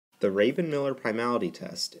The Rabin-Miller Primality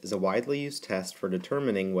Test is a widely used test for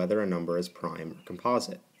determining whether a number is prime or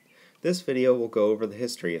composite. This video will go over the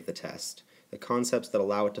history of the test, the concepts that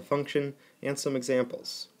allow it to function, and some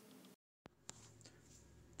examples.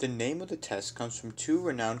 The name of the test comes from two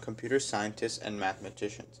renowned computer scientists and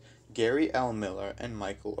mathematicians, Gary L. Miller and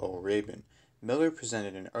Michael O. Rabin. Miller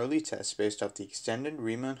presented an early test based off the extended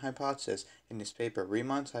Riemann hypothesis in his paper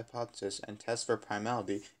Riemann's Hypothesis and Tests for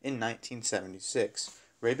Primality in 1976.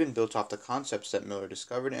 Rabin built off the concepts that Miller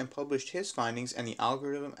discovered and published his findings and the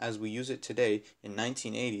algorithm as we use it today in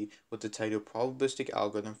 1980 with the title Probabilistic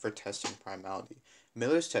Algorithm for Testing Primality.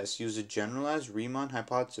 Miller's test used a generalized Riemann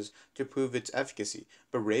hypothesis to prove its efficacy,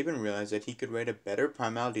 but Rabin realized that he could write a better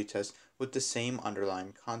primality test with the same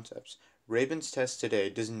underlying concepts. Rabin's test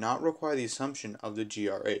today does not require the assumption of the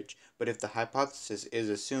GRH, but if the hypothesis is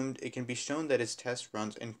assumed, it can be shown that its test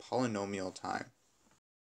runs in polynomial time.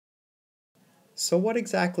 So what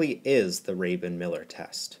exactly is the Rabin-Miller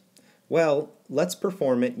test? Well, let's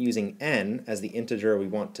perform it using n as the integer we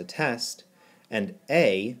want to test, and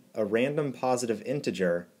a random positive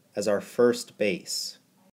integer, as our first base.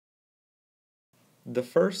 The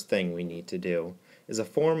first thing we need to do is a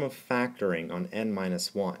form of factoring on n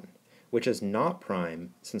minus 1, which is not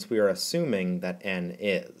prime since we are assuming that n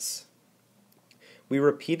is. We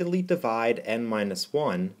repeatedly divide n minus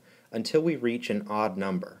 1 until we reach an odd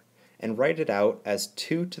number, and write it out as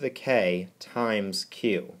 2 to the k times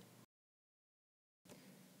q.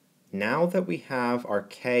 Now that we have our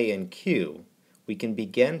k and q, we can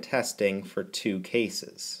begin testing for two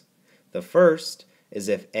cases. The first is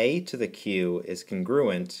if a to the q is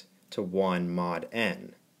congruent to 1 mod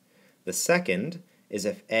n. The second is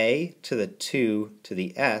if a to the 2 to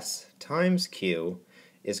the s times q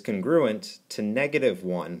is congruent to negative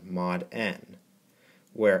 1 mod n,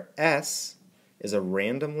 where s is a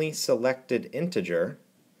randomly selected integer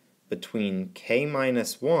between k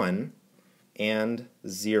minus 1 and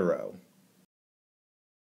 0.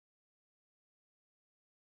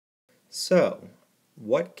 So,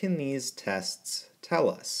 what can these tests tell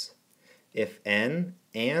us? If n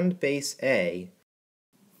and base a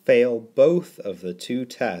fail both of the two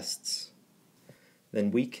tests, then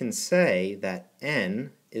we can say that n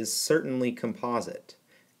is certainly composite,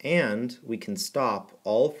 and we can stop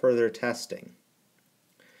all further testing.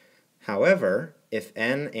 However, if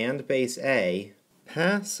n and base a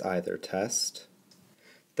pass either test,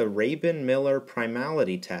 the Rabin-Miller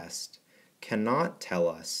Primality Test cannot tell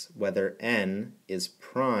us whether n is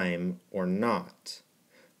prime or not,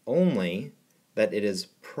 only that it is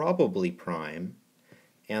probably prime,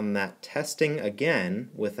 and that testing again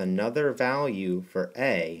with another value for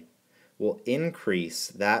a will increase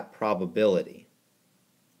that probability.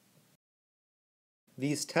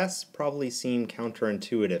 These tests probably seem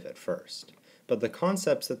counterintuitive at first, but the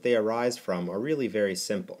concepts that they arise from are really very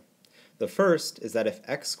simple. The first is that if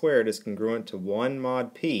x squared is congruent to 1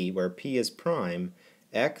 mod p, where p is prime,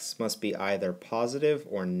 x must be either positive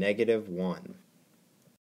or negative 1.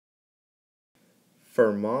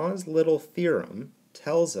 Fermat's little theorem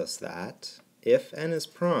tells us that, if n is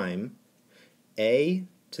prime, a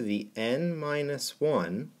to the n minus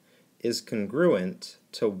 1 is congruent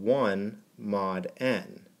to 1 mod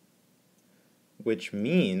n, which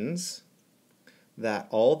means that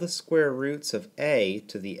all the square roots of a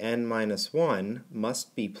to the n minus 1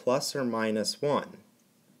 must be plus or minus 1.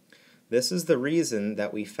 This is the reason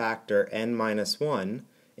that we factor n minus 1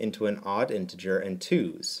 into an odd integer and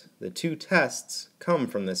 2's. The two tests come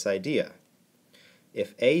from this idea.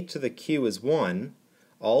 If a to the q is 1,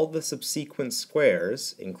 all the subsequent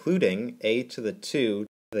squares, including a to the 2 to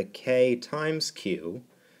the k times q,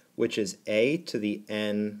 which is a to the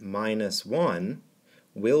n minus 1,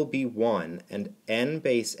 will be 1, and n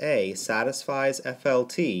base a satisfies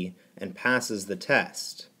FLT and passes the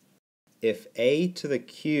test. If a to the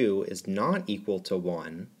q is not equal to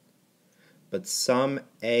 1, but some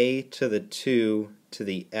a to the 2 to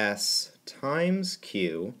the s times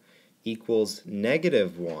q equals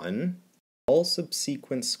negative 1, all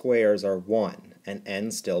subsequent squares are 1, and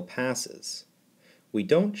n still passes. We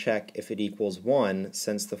don't check if it equals 1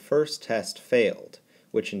 since the first test failed,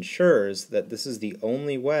 which ensures that this is the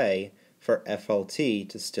only way for FLT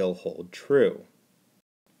to still hold true.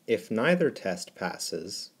 If neither test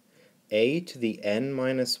passes, a to the n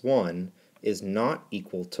minus 1 is not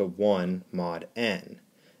equal to 1 mod n,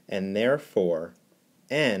 and therefore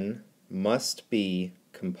n must be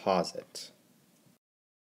composite.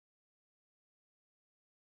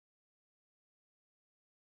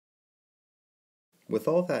 With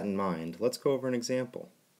all that in mind, let's go over an example.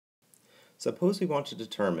 Suppose we want to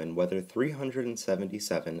determine whether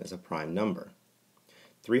 377 is a prime number.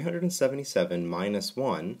 377 minus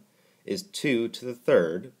 1 is 2 to the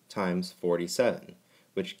third times 47,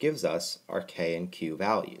 which gives us our k and q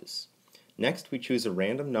values. Next, we choose a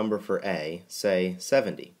random number for a, say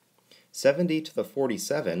 70. 70 to the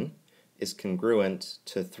 47 is congruent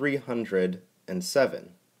to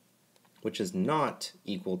 307, which is not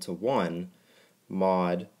equal to 1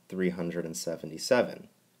 mod 377.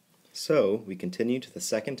 So, we continue to the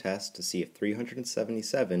second test to see if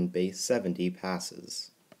 377 base 70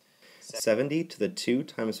 passes. 70 to the 2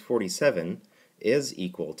 times 47 is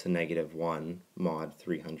equal to negative 1 mod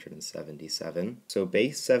 377, so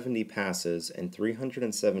base 70 passes and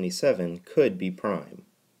 377 could be prime.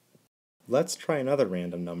 Let's try another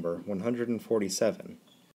random number, 147.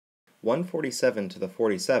 147 to the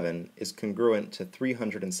 47 is congruent to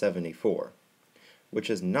 374, which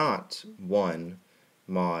is not 1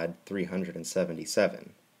 mod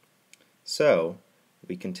 377. So,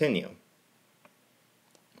 we continue.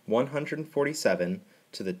 147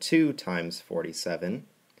 to the 2 times 47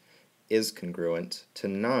 is congruent to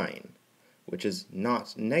 9, which is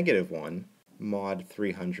not negative 1 mod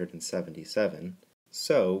 377,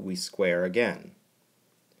 so we square again.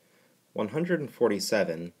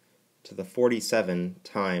 147 to the 47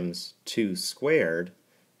 times 2 squared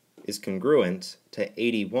is congruent to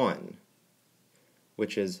 81,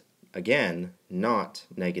 which is, again, not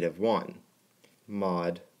negative 1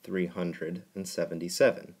 mod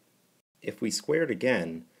 377. If we squared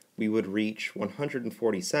again, we would reach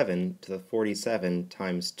 147 to the 47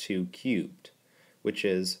 times 2 cubed, which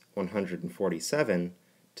is 147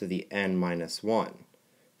 to the n minus 1,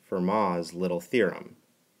 Fermat's little theorem.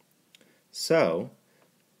 So,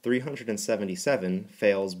 377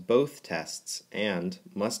 fails both tests and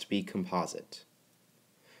must be composite.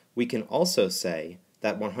 We can also say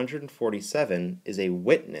that 147 is a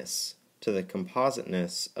witness to the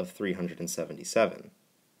compositeness of 377.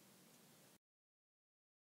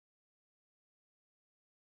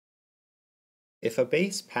 If a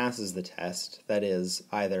base passes the test, that is,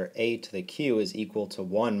 either a to the q is equal to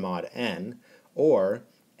 1 mod n, or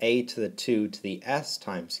a to the 2 to the s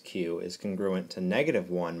times q is congruent to negative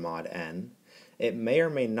 1 mod n, it may or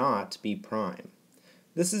may not be prime.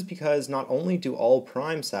 This is because not only do all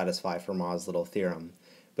primes satisfy Fermat's little theorem,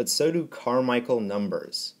 but so do Carmichael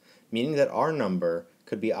numbers, meaning that our number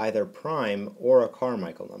could be either prime or a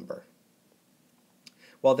Carmichael number.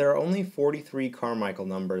 While there are only 43 Carmichael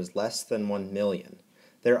numbers less than 1 million,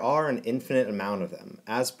 there are an infinite amount of them,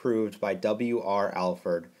 as proved by W. R.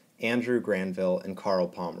 Alford, Andrew Granville, and Carl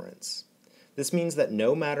Pomerantz. This means that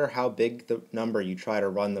no matter how big the number you try to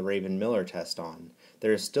run the Rabin-Miller test on,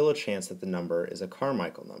 there is still a chance that the number is a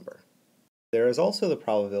Carmichael number. There is also the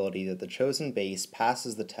probability that the chosen base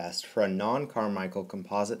passes the test for a non-Carmichael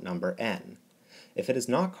composite number n. If it is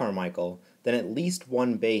not Carmichael, then at least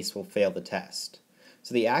one base will fail the test.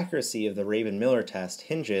 So the accuracy of the Rabin-Miller test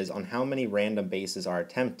hinges on how many random bases are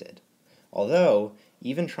attempted. Although,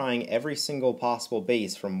 even trying every single possible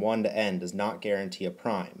base from 1 to n does not guarantee a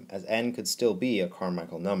prime, as n could still be a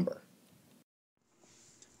Carmichael number.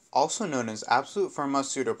 Also known as absolute Fermat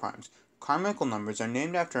pseudoprimes, Carmichael numbers are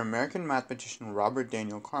named after American mathematician Robert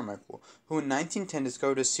Daniel Carmichael, who in 1910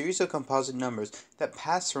 discovered a series of composite numbers that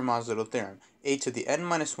pass Fermat's little theorem. A to the n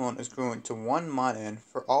minus 1 is congruent to 1 mod n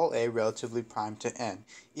for all a relatively prime to n,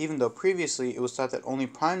 even though previously it was thought that only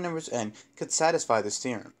prime numbers n could satisfy this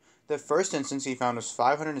theorem. The first instance he found was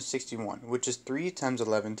 561, which is 3 times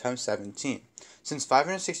 11 times 17. Since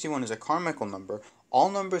 561 is a Carmichael number, all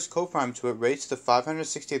numbers coprime to it raised to the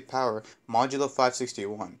 560th power modulo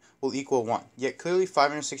 561 will equal 1, yet clearly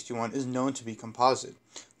 561 is known to be composite.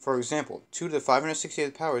 For example, 2 to the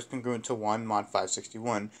 560th power is congruent to 1 mod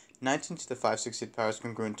 561, 19 to the 560th power is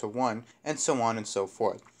congruent to 1, and so on and so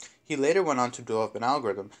forth. He later went on to develop an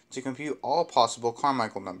algorithm to compute all possible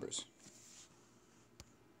Carmichael numbers.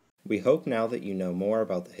 We hope now that you know more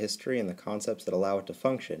about the history and the concepts that allow it to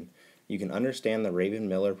function, you can understand the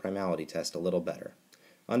Rabin-Miller Primality Test a little better.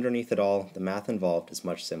 Underneath it all, the math involved is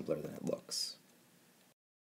much simpler than it looks.